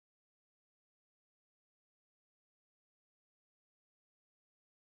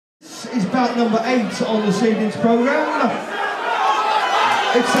Is bout number 8 on this evening's programme.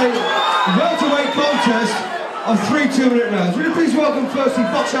 It's a welterweight contest of 3 2-minute rounds. Would you please welcome firstly,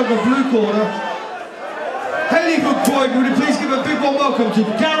 boxing out of the blue corner, hailing from Croydon. Would you please give a big warm welcome to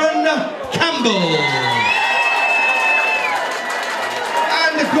Darren Cambell.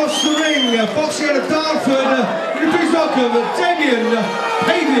 And across the ring, boxing out of Dartford, would you please welcome Damian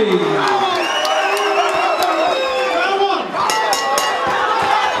Pavey.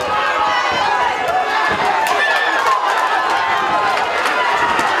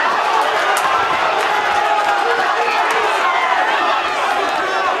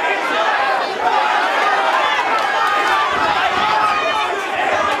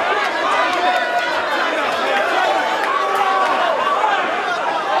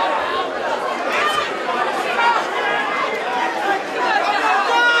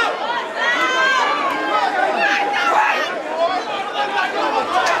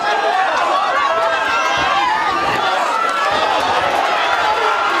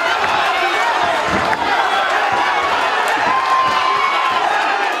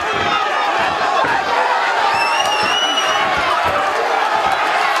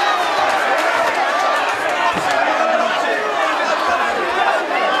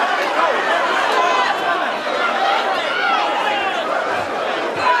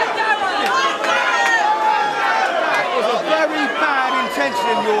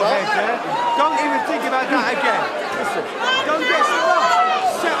 In your head, yeah? Don't even think about that again. Listen, don't get stuck.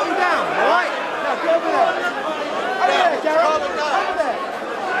 Settle down, alright? Now go over there. Over there, Darren. Over there.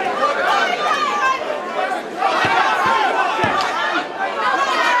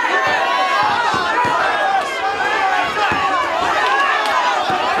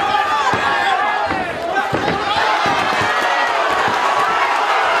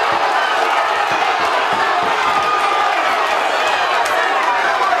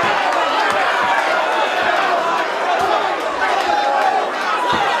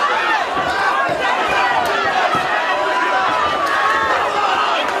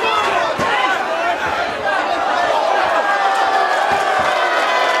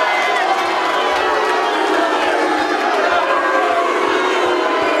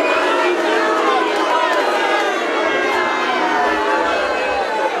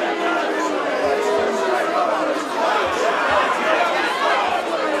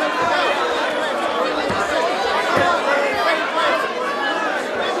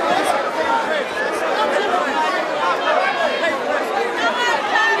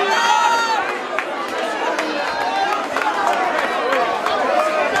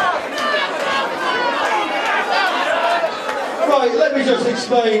 Let me just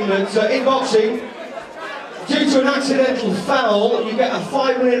explain that in boxing, due to an accidental foul, you get a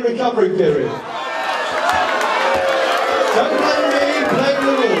 5-minute recovery period. Don't blame me, blame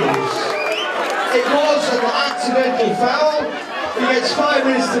the rules. It was an accidental foul. He gets 5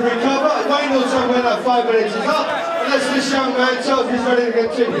 minutes to recover. Wayne will tell when that 5 minutes is up, unless this young man tells me he's ready to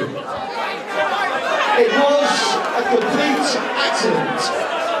continue. It was a complete accident.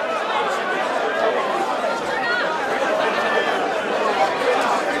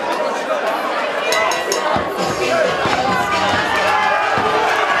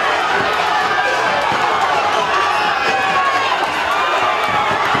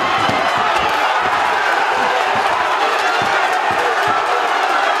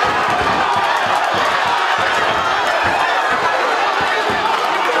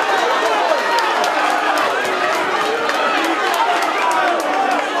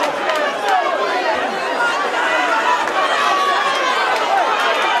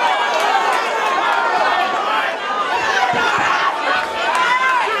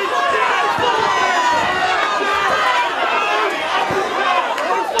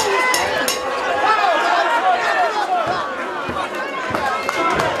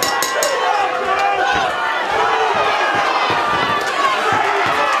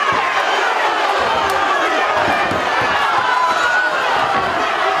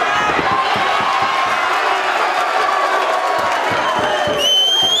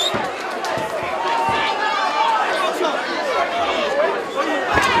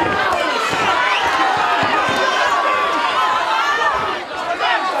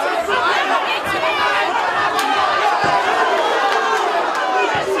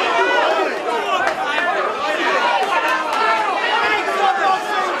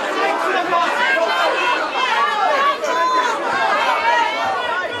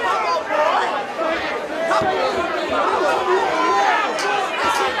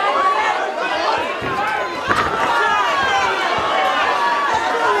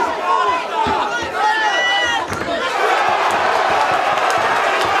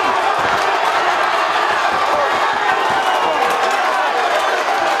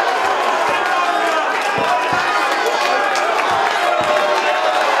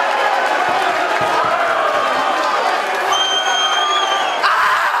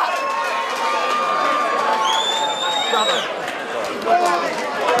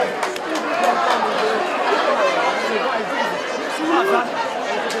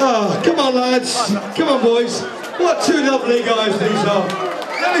 Oh, come on lads, come on boys. What two lovely guys these are.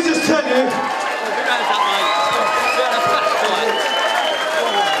 Let me just tell you.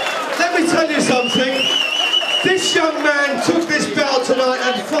 Let me tell you something. This young man took this belt tonight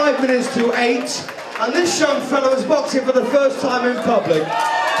at 5 minutes to 8, and this young fellow was boxing for the first time in public.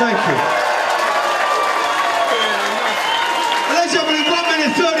 Thank you. Ladies and gentlemen, in 1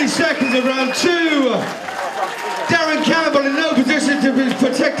 minute 30 seconds of round 2, Darren Cambell in no position to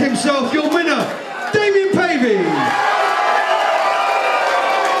protect himself. Your winner, Damian Pavey.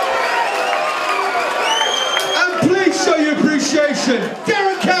 And please show your appreciation,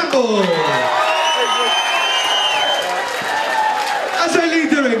 Darren Cambell.